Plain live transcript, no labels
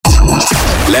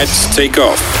Let's take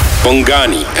off.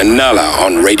 Bongani and Nala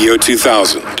on Radio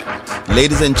 2000.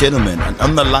 Ladies and gentlemen, and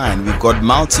on the line, we've got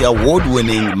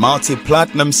multi-award-winning,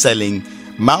 multi-platinum selling,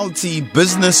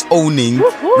 multi-business owning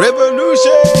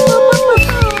Revolution!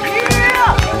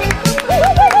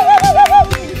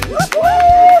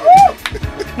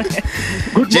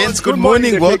 Gents, good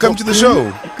morning. Welcome to the show.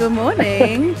 Good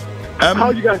morning. How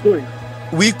are you guys doing?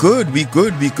 We good.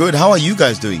 How are you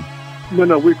guys doing?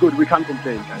 No, we're good. We can't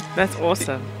complain, guys. That's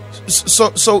awesome.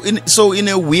 So in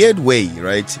a weird way,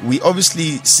 right? We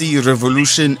obviously see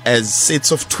Revolution as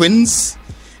sets of twins,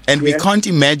 and we can't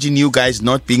imagine you guys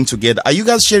not being together. Are you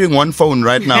guys sharing one phone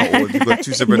right now, or have you got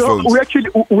two separate phones?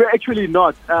 We're actually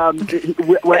not.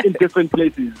 We're in different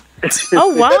places.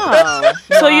 Oh wow!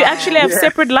 So you actually have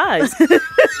separate lives.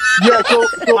 Yeah. So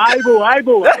I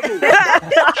go.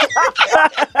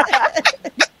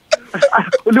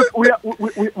 Look,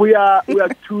 we are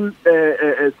two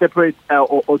separate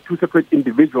or two separate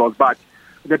individuals, but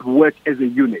that work as a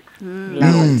unit. We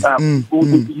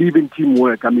believe in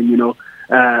teamwork. I mean,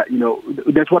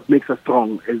 that's what makes us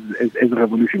strong as a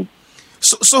revolution.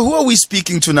 So who are we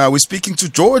speaking to now? Are we speaking to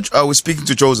George, or are we speaking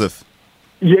to Joseph?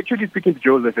 You're actually speaking to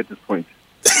Joseph at this point.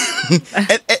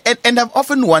 and I've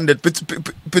often wondered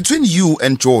between you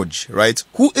and George, right?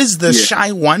 Who is the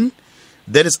shy one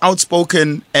that is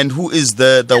outspoken, and who is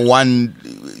the one,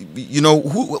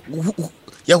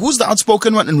 who's the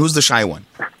outspoken one and who's the shy one?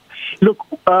 Look,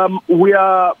 I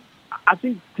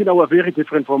think we're very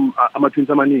different from Amatwin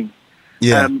Samaning.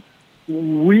 Yeah.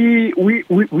 We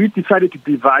decided to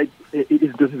divide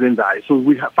Joseph and I. So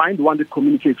we find one that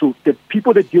communicates. So the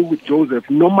people that deal with Joseph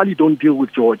normally don't deal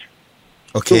with George.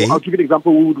 Okay. So I'll give you an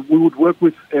example. We would work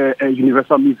with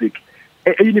Universal Music.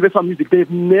 Universal Music, they've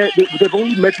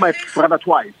only met my brother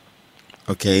twice.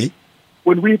 Okay.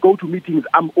 When we go to meetings,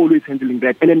 I'm always handling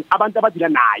that. And then Abantu abadila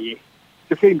naye,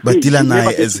 the same thing. But Dila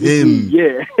naye as him.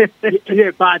 Yeah.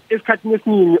 Yeah, but esikhathini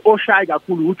esiningi oshayi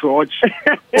kakhulu uGeorge.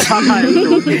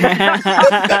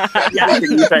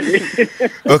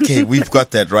 Okay, we've got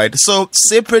that right. So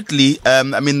separately,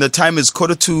 the time is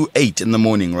 7:45 in the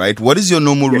morning, right? What is your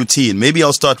normal routine? Maybe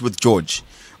I'll start with George.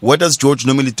 What does George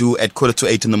normally do at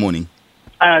 7:45 in the morning?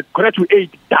 7:45,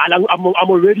 I'm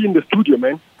already in the studio,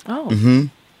 man. Oh. Mm-hmm.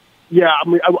 Yeah,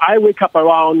 I wake up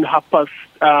around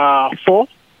 4:30.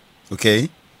 Okay.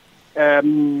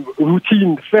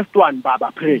 Routine, first one,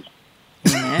 Baba, pray.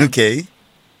 Yeah. Okay.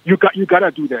 You gotta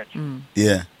do that.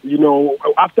 Yeah.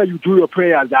 After you do your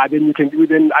prayers,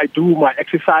 then I do my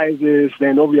exercises,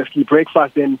 then obviously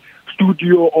breakfast, then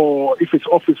studio, or if it's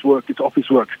office work, it's office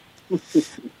work.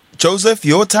 Joseph,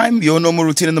 your normal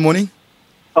routine in the morning?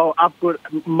 Oh, I've got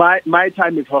my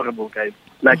time is horrible, guys.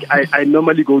 Like I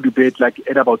normally go to bed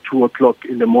at about 2:00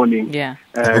 in the morning. Yeah.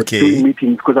 Doing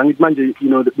meetings because I need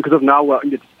because of now we're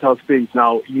in the digital space.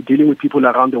 Now you're dealing with people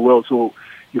around the world, so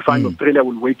you find Australia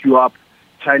will wake you up,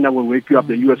 China will wake you up,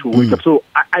 the US will wake up. So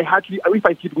I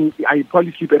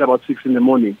probably sleep at about 6 in the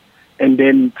morning, and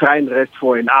then try and rest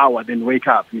for an hour, then wake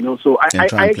up. So I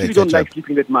actually don't like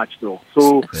sleeping that much, though.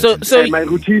 So my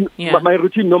routine, my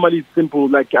routine normally is simple.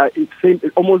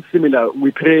 It's almost similar.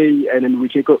 We pray, and then we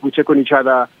check on each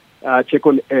other, check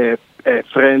on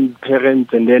friends,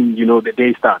 parents, and then the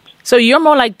day starts. So you're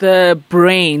more like the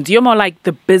brains. You're more like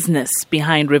the business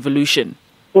behind Revolution.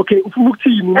 Okay,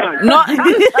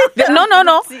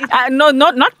 No,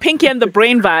 not Pinky and the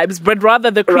brain vibes, but rather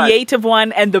the creative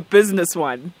one and the business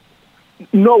one.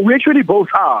 No, we actually both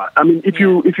are. I mean, if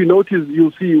you notice,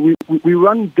 you'll see we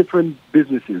run different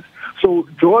businesses. So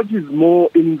George is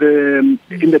more in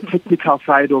the technical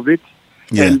side of it,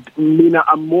 and Mina,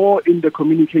 I'm more in the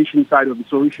communication side of it.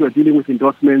 So if you are dealing with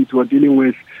endorsements, we're dealing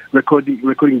with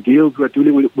recording deals, we're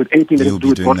dealing with anything that has to do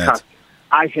with podcast,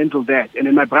 I handle that. And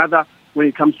then my brother, when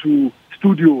it comes to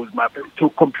studios, to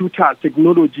computer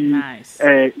technology,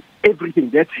 everything,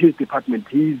 that's his department.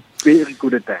 He's very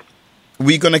good at that.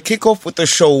 We're going to kick off with a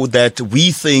show that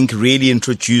we think really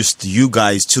introduced you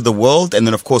guys to the world. And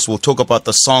then, of course, we'll talk about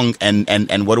the song and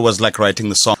what it was like writing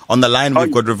the song. On the line,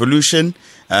 we've got Revolution.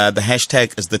 The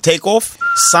hashtag is The Takeoff.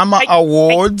 Summer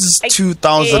Awards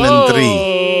 2003.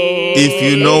 If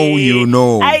you know, you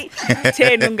know. You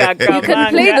can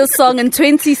play the song in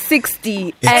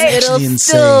 2060 It's and it'll actually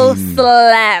still insane.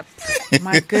 slap.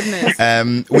 My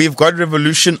goodness. We've got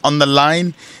Revolution on the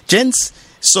line. Gents,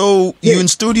 so you in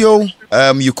studio,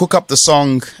 you cook up the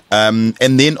song, and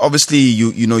then obviously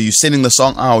you're sending the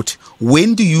song out.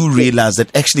 When do you realize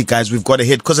that actually, guys, we've got a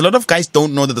hit? Because a lot of guys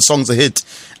don't know that the song's a hit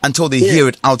until they hear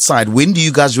it outside. When do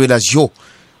you guys realize,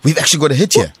 we've actually got a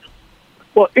hit here?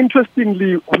 Well,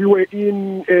 interestingly, we were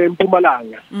in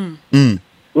Mpumalanga.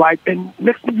 right? And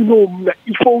next thing you know,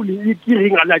 if only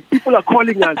like people are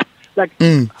calling us. Like,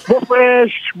 what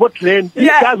fresh, what land? These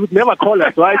guys would never call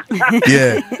us, right?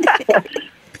 Yeah.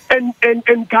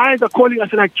 and guys are calling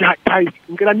us like, guys,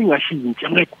 I'm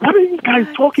like, what are you guys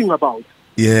talking about?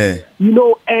 Yeah. You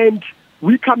know, and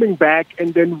we coming back,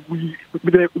 and then we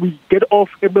get off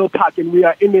Ebel Park, and we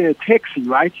are in a taxi,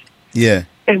 right? Yeah.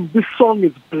 And this song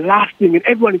is blasting, and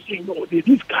everyone is saying, "No,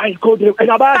 these guys called them," and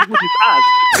about which is us.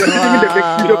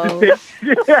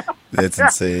 That's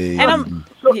insane. And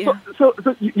So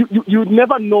you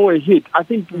never know a hit. I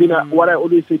think what I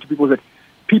always say to people is that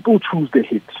people choose the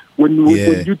hit. When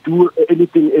you do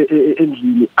anything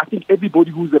in I think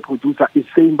everybody who's a producer is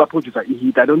saying but producer a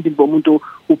hit. I don't think Bomunto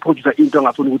who producer into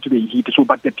going to be a hit. So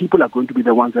but the people are going to be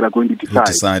the ones that are going to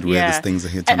decide where this thing's a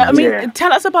hit. I mean,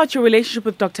 tell us about your relationship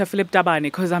with Dr. Philip Tabane,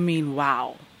 because I mean,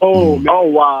 wow. Oh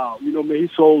wow. You know, may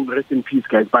his soul rest in peace,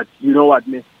 guys. But you know what,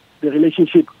 man? The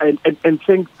relationship and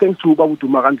thanks to Babutu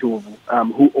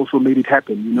Marantlovu, who also made it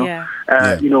happen. You know,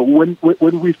 you know, when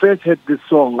we first heard this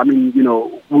song, I mean, you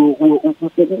know,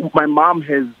 my mom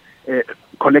has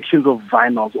collections of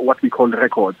vinyls, or what we call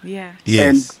records. Yeah.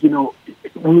 Yes. And you know,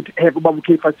 we would have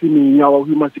Babuke Fasini, our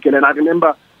human scale, and I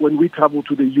remember when we traveled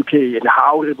to the UK and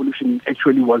how Revolution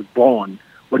actually was born.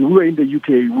 When we were in the UK,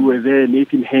 we were there,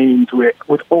 Nathan Haynes,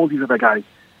 with all these other guys.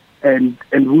 And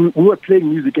we were playing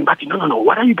music, and but no,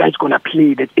 what are you guys gonna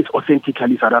play that is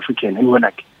authentically South African? And we were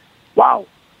like, wow.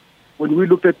 When we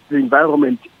looked at the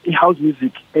environment, house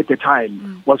music at the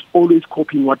time was always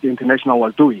copying what the international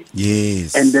was doing.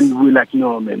 Yes. And then we were like,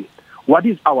 no, man, what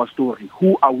is our story?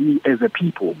 Who are we as a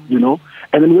people? You know.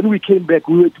 And then when we came back,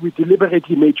 we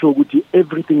deliberately made sure that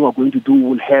everything we're going to do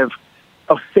will have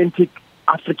authentic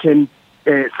African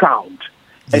sound.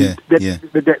 And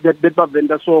that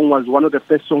Bavenda song was one of the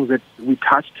first songs that we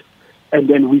touched, and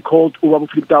then we called Uwabu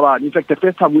Philip Tabane. In fact, the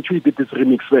first time which we did this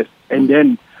remix first, and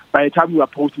then by the time we were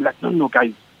posting, like, no,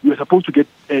 guys, we were supposed to get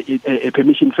a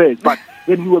permission first, but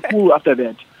then we were cool after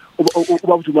that.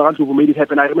 Uwabu Marantlovu made it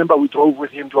happen. I remember we drove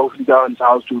with him to Philip's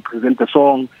house to present the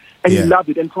song, and he loved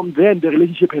it. And from then, the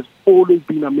relationship has always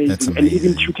been amazing. And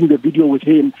even shooting the video with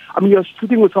him, I mean, you're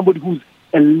shooting with somebody who's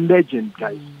a legend,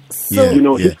 guys. So, you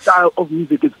know, his style of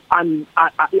music is, I mean,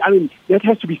 that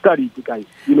has to be studied, guys.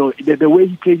 You know, the way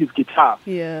he plays his guitar,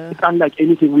 it's unlike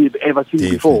anything we've ever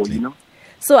seen before, you know.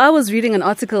 So I was reading an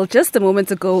article just a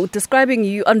moment ago describing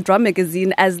you on Drum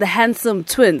Magazine as the handsome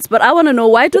twins. But I want to know,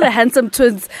 why do the handsome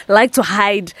twins like to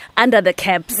hide under the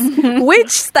caps?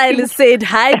 Which stylist said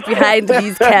hide behind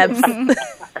these caps?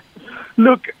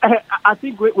 Look, I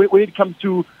think when it comes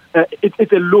to,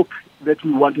 it's a look that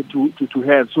we wanted to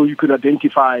have, so you could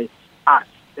identify us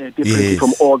differently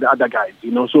from all the other guys, you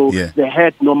know. So the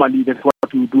hat, normally, that's what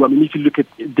we do. I mean, if you look at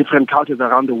different cultures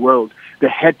around the world, the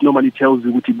hat normally tells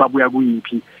you either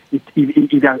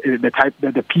the type,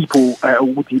 the people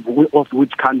of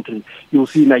which country. You'll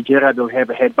see Nigeria, they'll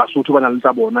have a hat, but Soto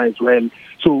as well.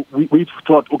 So we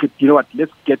thought, okay, you know what,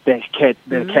 let's get the cap,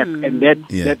 and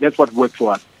that's what worked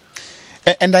for us.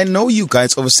 And I know you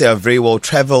guys obviously are very well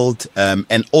traveled,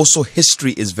 and also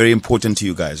history is very important to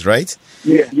you guys, right?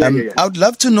 Yeah. I would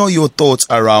love to know your thoughts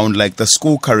around like the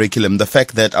school curriculum, the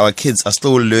fact that our kids are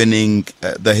still learning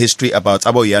the history about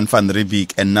Abo Jan van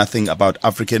Riebeeck and nothing about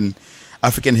African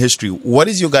history. What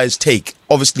is your guys' take,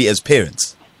 obviously, as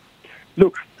parents?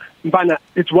 Look, Mbana,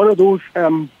 it's one of those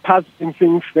puzzling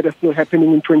things that are still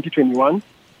happening in 2021,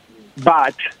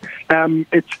 but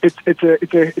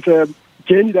it's a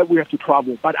journey that we have to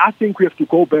travel. But I think we have to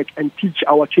go back and teach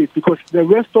our kids, because the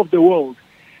rest of the world,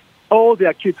 all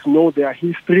their kids know their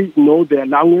history, know their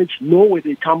language, know where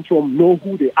they come from, know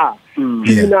who they are.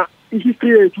 In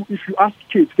history, if you ask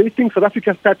kids, they think South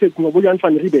Africa started with Jan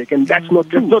van Riebeeck, and that's not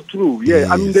true. That's not true. Yeah,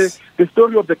 I mean the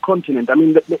story of the continent. I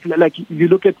mean, like you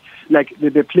look at like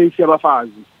the place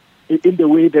Yabafazi, in the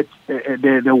way that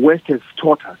the West has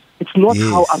taught us. It's not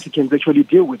how Africans actually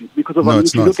deal with it, because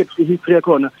if you look at the history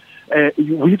corner.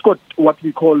 We've got what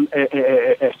we call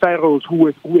pharaohs who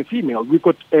are female. We've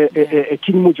got a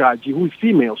King Mujaji who is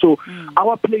female. So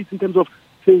our place in terms of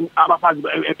saying no, I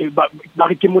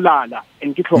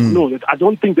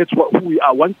don't think that's who we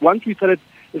are. Once we started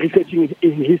researching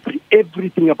in history,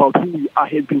 everything about who we are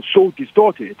has been so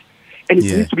distorted. And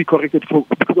it needs to be corrected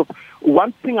because of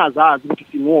one thing as us, which is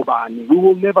we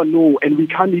will never know, and we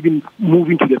can't even move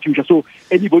into the future. So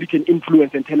anybody can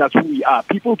influence and tell us who we are.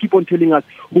 People keep on telling us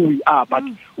who we are, but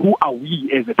who are we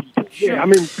as a people? Yeah, I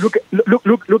mean,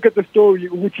 look at the story.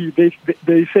 Which they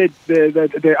said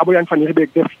the Abo Jan van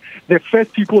Riebeeck, the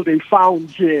first people they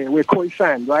found here were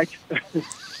Khoisan, right?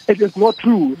 It is not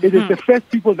true. It is the first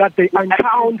people that they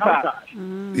encounter.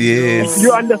 Yes.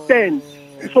 You understand?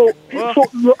 So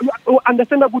you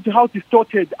understand about how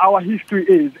distorted our history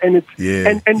is, and it's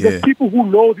the people who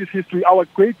know this history, our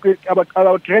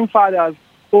our grandfathers,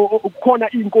 or Kona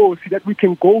Inkosi that we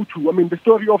can go to. I mean, the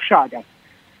story of Shaka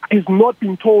is not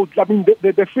being told. I mean,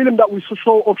 the film that we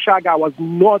saw of Shaka was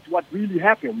not what really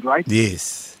happened, right?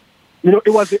 Yes. You know,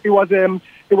 it was a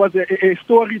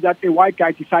story that a white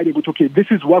guy decided, but okay,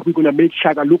 this is what we're going to make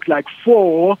Shaka look like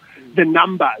for the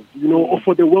numbers, you know, or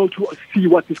for the world to see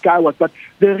what this guy was. But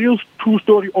the real true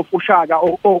story of Oshaga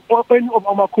or any of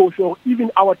our culture, or even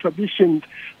our traditions,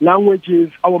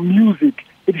 languages, our music,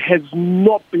 it has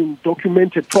not been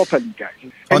documented properly, guys.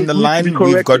 On the line,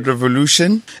 we've got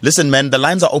Revolution. Listen, man, the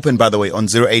lines are open, by the way, on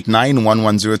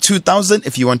 089-110-2000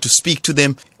 if you want to speak to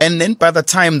them. And then by the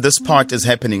time this part is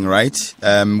happening, right,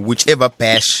 whichever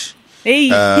bash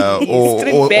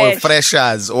or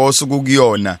freshers or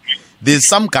sugugiona, there's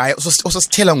some guy also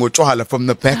telling Ochohala from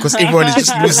the back because everyone is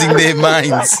just losing their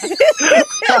minds.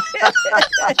 Wow.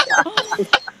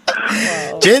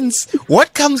 Gents,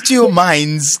 what comes to your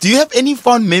minds? Do you have any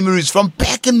fond memories from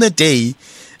back in the day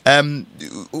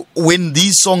when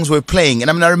these songs were playing?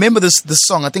 And I mean, I remember this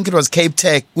song. I think it was Cape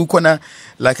Tech. Ukona,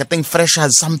 like I think Fresh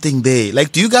has something there.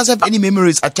 Like, do you guys have any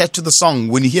memories attached to the song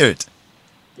when you hear it?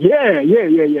 Yeah.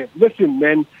 Listen,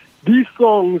 man, these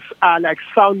songs are like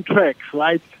soundtracks,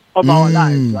 right? Of our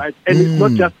lives, right? And it's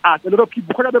not just us. A lot of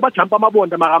people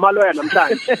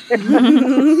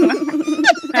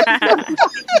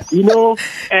you know,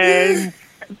 and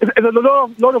there's a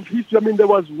lot of history. I mean, there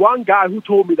was one guy who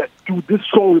told me that, dude, this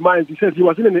song reminds. He says he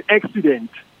was in an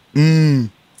accident and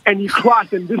he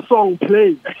crashed, and this song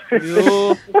played.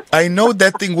 I know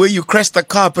that thing where you crash the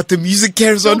car, but the music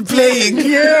carries on playing.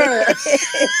 Yeah.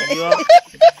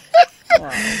 Wow.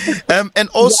 And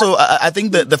also, I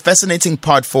think the fascinating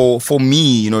part for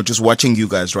me, you know, just watching you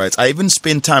guys, right? I even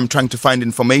spend time trying to find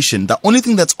information. The only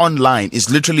thing that's online is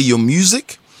literally your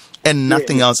music and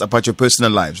nothing else about your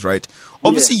personal lives, right?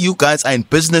 Obviously, you guys are in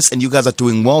business and you guys are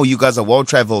doing well. You guys are well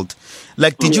traveled.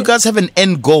 Like, did you guys have an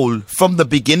end goal from the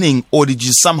beginning, or did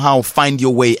you somehow find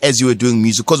your way as you were doing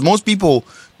music? Because most people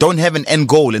don't have an end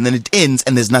goal and then it ends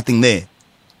and there's nothing there.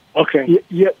 Okay.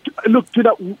 Yeah. Look,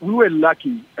 we were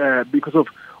lucky because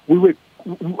we were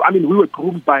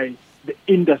groomed by the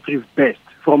industry's best,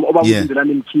 from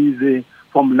Obama Kize,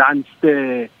 from Lance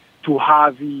to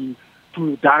Harvey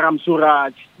to Dharam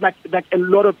Suraj, like a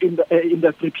lot of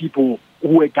industry people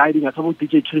who were guiding us. Some of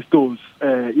DJ Christos,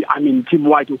 Tim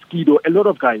White, Oskido, a lot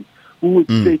of guys who would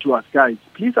say to us, guys,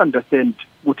 please understand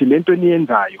what it's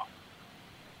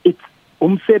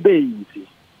umsebenzi.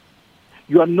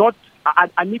 You are not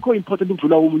anikho important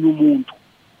ukudlula omunye umuntu.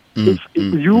 If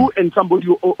you and somebody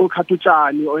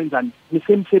okhathutsani or enzani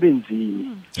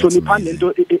nisemsebenzini, so niphande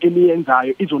into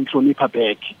eniyenzayo izonihlonipha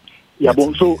back.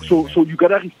 So you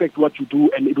gotta respect what you do,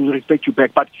 and it will respect you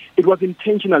back. But it was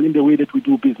intentional in the way that we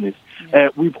do business.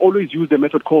 We've always used the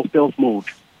method called stealth mode.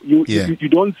 You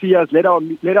don't see us. Let our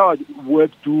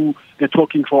work do the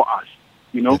talking for us.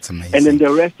 You know, and then the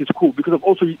rest is cool because of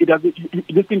also it does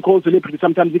this thing called celebrity.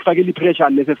 Sometimes it's like pressure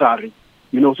unnecessary.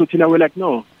 You know, so Tina, we're like,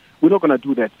 no, we're not gonna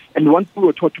do that. And once we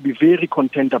were taught to be very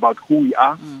content about who we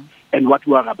are and what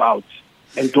we are about.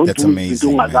 And don't do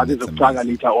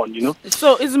later on, you know.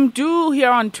 So is Mdu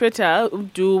here on Twitter,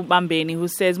 Mdu Bambeni, who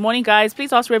says, "Morning guys,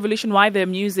 please ask Revolution why their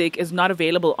music is not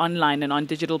available online and on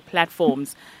digital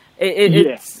platforms."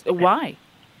 It's why?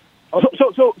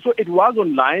 So it was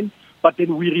online, but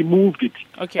then we removed it.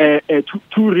 Okay.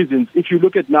 Two reasons. If you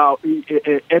look at now,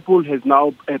 Apple has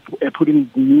now put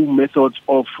in new methods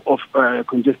of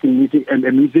congesting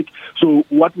music. So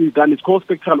what we've done is called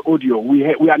spectral audio.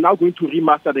 We are now going to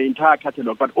remaster the entire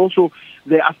catalog, but also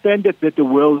there are standards that the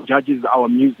world judges our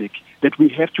music, that we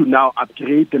have to now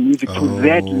upgrade the music to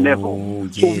that level.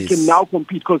 So we can now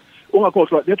compete, because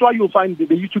that's why you'll find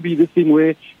there used to be this thing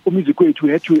where music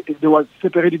there was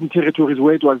separated in territories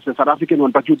where it was the South African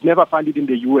one, but you'd never find it in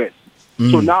the US.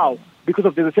 So now, because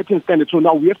of there's a certain standard, so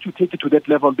now we have to take it to that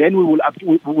level. Then we will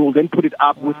then put it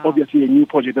up with obviously a new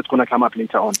project that's going to come up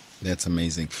later on. That's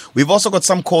amazing. We've also got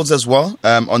some calls as well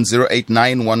on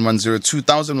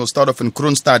 089-110-2000. We'll start off in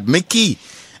Kronstadt. Mickey,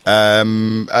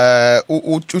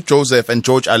 Joseph and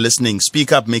George are listening.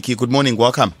 Speak up, Mickey. Good morning.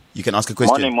 Welcome. You can ask a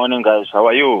question. Morning, guys. How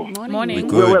are you? Morning.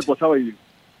 Good. How are you?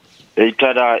 Eddie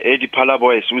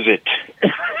Palaboy, Suzette.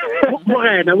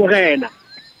 Morena.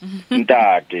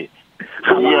 Ndade.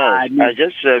 Yes, I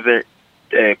just have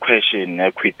a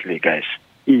question quickly, guys.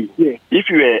 Yeah. If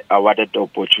you were awarded the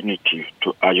opportunity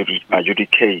to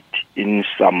adjudicate in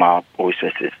some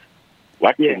processes,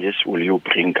 What changes will you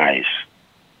bring, guys?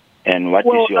 And what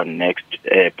is your next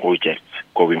project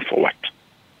going forward?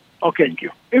 Okay. Thank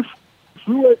you. If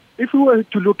we were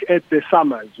to look at the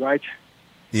summers, right?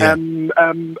 Yeah.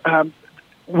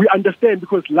 We understand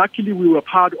because luckily we were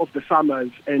part of the summers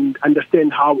and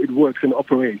understand how it works and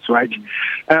operates, right?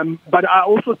 But I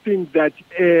also think that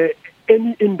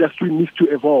any industry needs to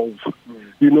evolve,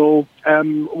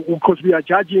 because we are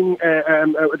judging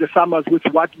the summers with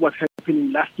what was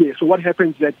happening last year. So what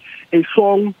happens that a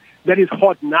song that is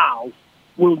hot now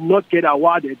will not get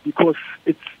awarded because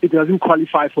it doesn't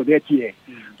qualify for that year.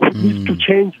 It needs to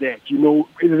change that,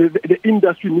 The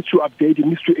industry needs to update, it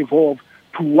needs to evolve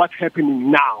to what's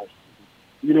happening now.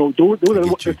 Those are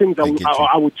the things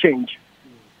I would change.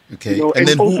 Okay. And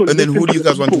then who do you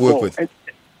guys want to work with?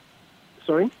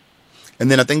 Sorry? And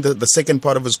then I think the second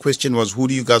part of his question was, who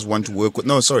do you guys want to work with?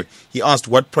 No, sorry. He asked,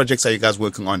 what projects are you guys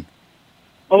working on?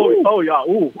 Oh yeah.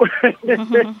 Ooh.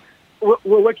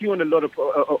 We're working on a lot.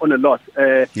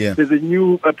 There's a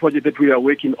new project that we are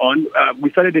working on. We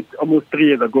started it almost 3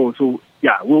 years ago. So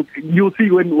yeah, you'll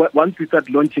see once we start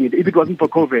launching it. If it wasn't for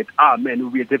COVID, it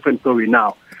would be a different story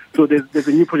now. So there's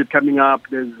a new project coming up.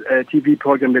 There's a TV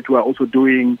program that we are also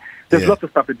doing. There's lots of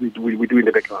stuff that we do in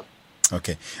the background.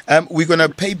 Okay. We're going to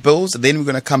pay bills. Then we're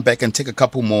going to come back and take a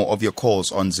couple more of your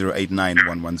calls on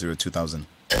 089-110-2000.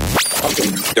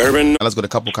 Durban. Let's got a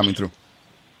couple coming through.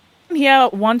 Here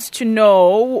wants to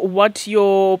know what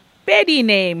your petty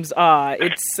names are.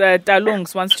 It's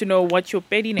Dalungs wants to know what your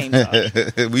petty names are.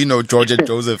 We know George and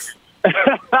Joseph.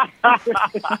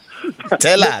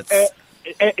 Tell us.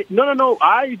 No.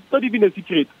 It's not even a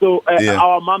secret. So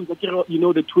our moms, the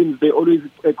twins, they always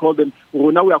call them.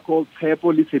 Well, now we are called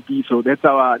Tepo Lisepi. So that's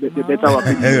our. That's our.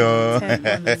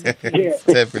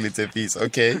 Tepo Lisepi.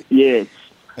 Okay. Yes.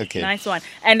 Okay. Nice one.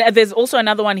 And there's also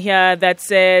another one here that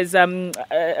says,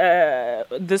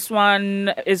 this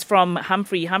one is from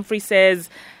Humphrey. Humphrey says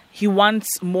he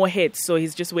wants more hits, so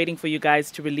he's just waiting for you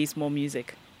guys to release more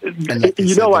music.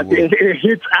 You know what? The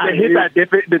hits are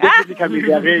definitely coming.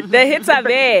 The hits are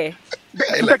there.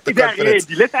 Let's keep it that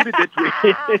way.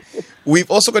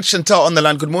 We've also got Chantal on the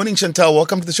line. Good morning, Chantal.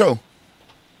 Welcome to the show.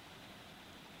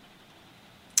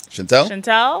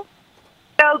 Chantal?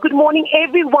 Hello, good morning,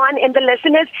 everyone, and the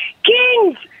listeners.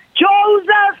 Kings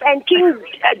Joseph and King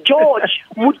George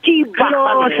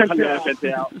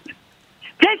Mothiba.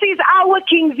 This is our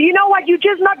kings. You know what? You're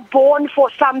just not born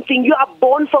for something. You are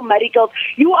born for miracles.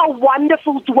 You are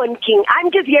wonderful twin king.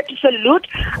 I'm just here to salute.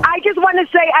 I just want to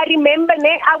say, I remember,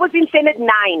 I was in Senate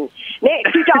 9,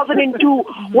 2002,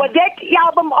 with that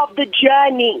album of The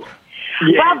Journey.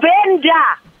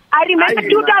 Bavenda. I remember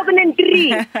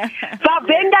 2003,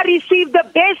 Bavenda received the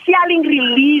best-selling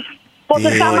release for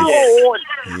the Summer Award.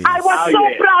 Yes. I was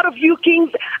so proud of you,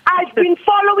 Kings. I've been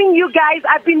following you guys.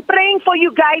 I've been praying for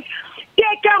you guys.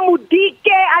 Teka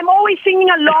Mudike. I'm always singing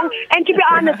along. And to be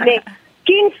honest,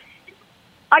 Kings,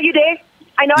 are you there?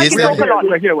 I know I can talk a lot.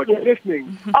 We're here. We're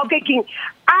listening. Okay, King.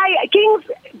 I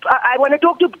want to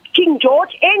talk to King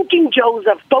George and King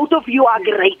Joseph. Both of you are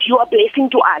great. You are a blessing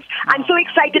to us. I'm so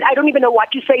excited. I don't even know what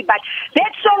to say, but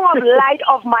that song of Light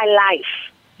of My Life.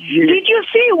 Yes. Did you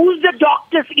see who's the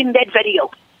doctors in that video?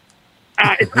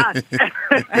 It's us.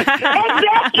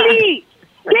 Exactly.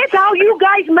 That's how you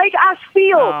guys make us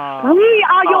feel. We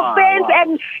are your fans,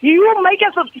 and you make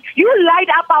us. You light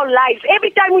up our lives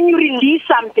every time when you release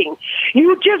something.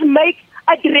 You just make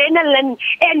adrenaline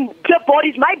and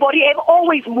my body have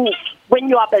always moved when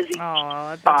you are busy.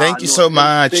 Thank you so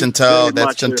much, Chantal.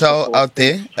 That's Chantal out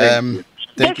there.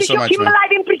 Thank you so much, man.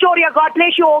 Alive in Pretoria. God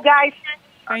bless you all, guys.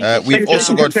 We've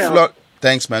also got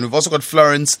thanks, man. We've also got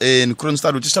Florence in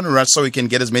Kroonstad. We're just trying to rush so we can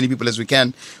get as many people as we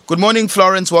can. Good morning,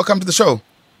 Florence. Welcome to the show.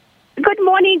 Good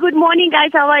morning,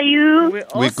 guys. How are you?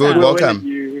 We're good. Welcome.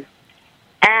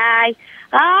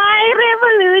 Hi,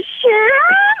 Revolution.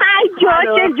 Hi,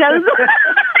 George and Joseph.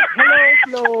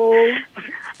 Hello.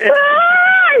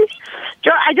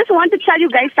 I just want to tell you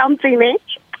guys something,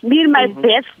 Me and my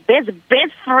best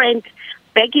friend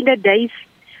back in the days,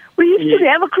 we used to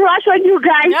have a crush on you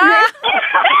guys.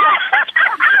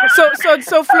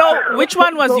 So Flo, which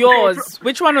one was yours?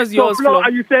 Which one was yours, Flo?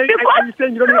 Are you saying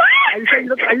you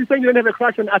don't have a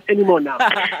crush on us anymore now?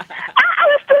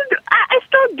 I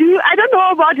still do. I don't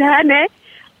know about her,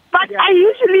 but I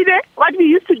usually, what we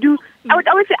used to do, I would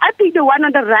always say, I picked the one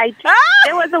on the right.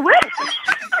 There was a way.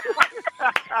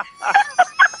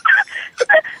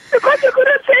 Because you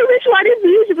couldn't say which one is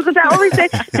usually, because I always said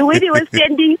the way they were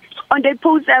standing on that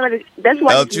post, that's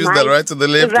what I'll choose the right to the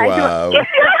left. Wow.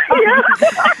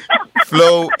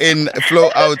 Flow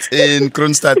out in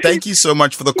Kroonstad. Thank you so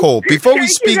much for the call. Before we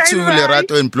speak to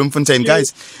Lerato in Bloemfontein,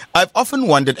 guys, I've often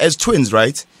wondered, as twins,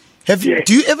 right?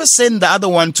 Do you ever send the other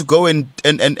one to go and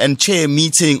chair a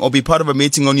meeting or be part of a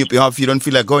meeting on your behalf if you don't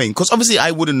feel like going? Because obviously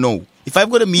I wouldn't know. If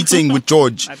I've got a meeting with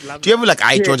George, do you ever like,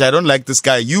 George, I don't like this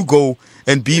guy. You go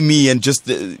and be me and just,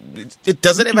 it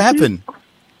doesn't ever happen.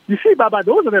 You see, Baba,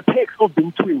 those are the perks of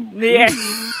being twins. Yes.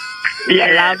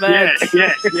 I love it.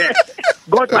 Yes.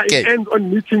 God, it ends on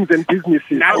meetings and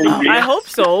businesses. I hope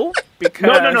so. Because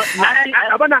No,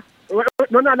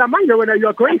 mind you, when you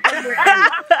are going somewhere else.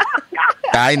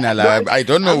 I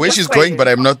don't know where she's going, but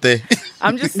I'm not there.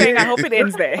 I'm just saying, I hope it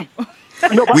ends there.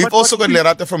 We've also got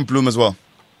Lerato from Bloom as well.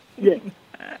 Yeah.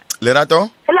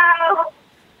 Lerato? Hello.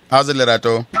 How's it,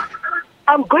 Lerato?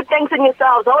 I'm good, thanks, and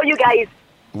yourselves. How are you guys?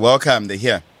 Welcome, they're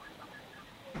here.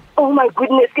 Oh my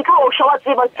goodness, you know what?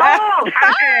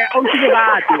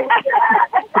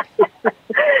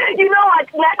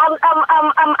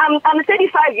 I'm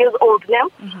 35 years old now.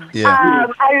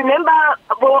 I remember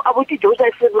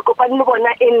Joseph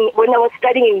Mothiba when I was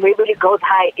studying in Waverly Girls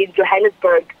High in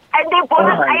Johannesburg. And they bought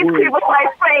us ice cream with my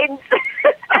friends.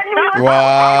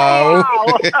 Wow.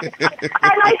 And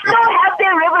I still have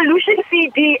their Revolution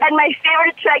CD, and my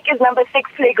favorite track is number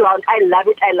 6, Playground. I love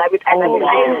it. I'm just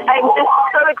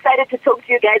so excited to talk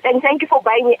to you guys, and thank you for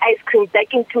buying me ice cream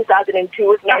back in 2002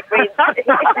 with my friends at the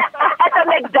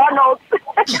McDonald's.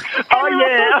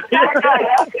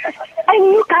 And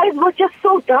you guys were just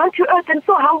so down to earth and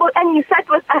so humble, and you sat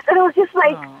with us, and I was just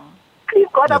like, please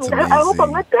God, I hope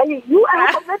I'm not dying.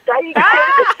 I hope I'm not dying.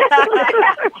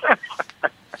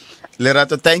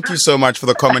 Lerato, thank you so much for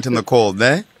the comment and the call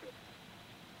there.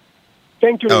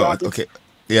 Thank you, Lerato. Okay.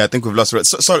 Yeah, I think we've lost it.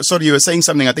 Sorry, you were saying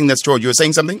something. I think that's George. You were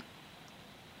saying something?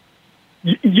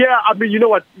 Yeah, I mean, you know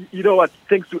what?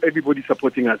 Thanks to everybody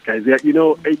supporting us, guys. Yeah,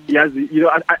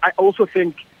 I also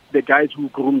think the guys who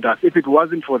groomed us, if it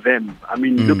wasn't for them, I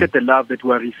mean, look at the love that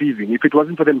we're receiving. If it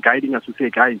wasn't for them guiding us to say,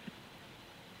 guys,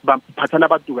 we would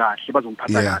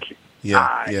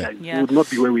not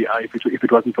be where we are if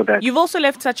it wasn't for that. You've also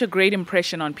left such a great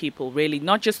impression on people, really,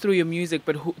 not just through your music,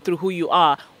 but through who you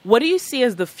are. What do you see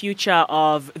as the future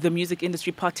of the music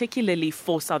industry, particularly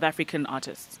for South African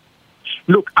artists?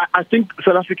 Look, I think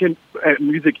South African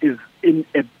music is in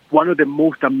one of the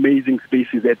most amazing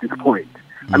spaces at this point.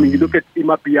 I mean, you look at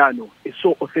Imapiano, it's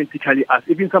so authentically us.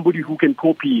 Even somebody who can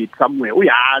copy it somewhere,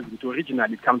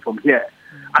 originally it comes from here.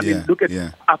 I mean, look at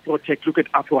Afro-tech, look at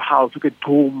Afro House, look at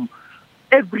Boom.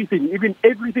 Everything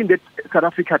that South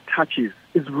Africa touches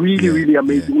is really, really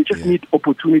amazing. We just need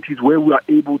opportunities where we are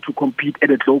able to compete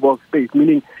at a global space,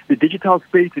 meaning the digital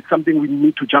space is something we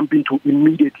need to jump into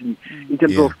immediately in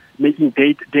terms of making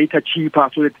data cheaper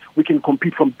so that we can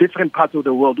compete from different parts of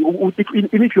the world.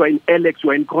 Even if you are in Alex, you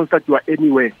are in Kroonstad, you are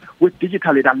anywhere. With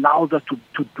digital, it allows us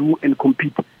to do and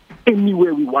compete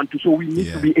anywhere we want to. So we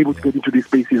need to be able to get into these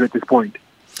spaces at this point.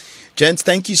 Gents,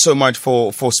 thank you so much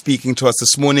for speaking to us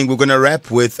this morning. We're going to wrap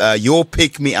with your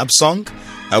Pick Me Up song,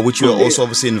 which you're also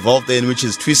obviously involved in, which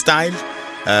is Twist Style.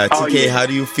 TK, how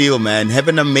do you feel, man? Have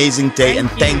an amazing day,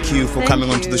 and thank you for coming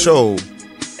onto the show.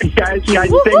 Guys, thank you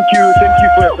for your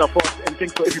support, and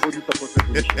thanks for everybody who supports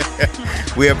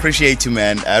Revolution. We appreciate you,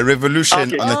 man.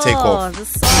 Revolution on the takeoff.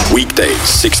 Weekdays,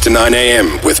 6 to 9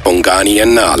 a.m. with Bongani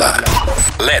and Nala.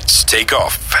 Let's take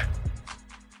off.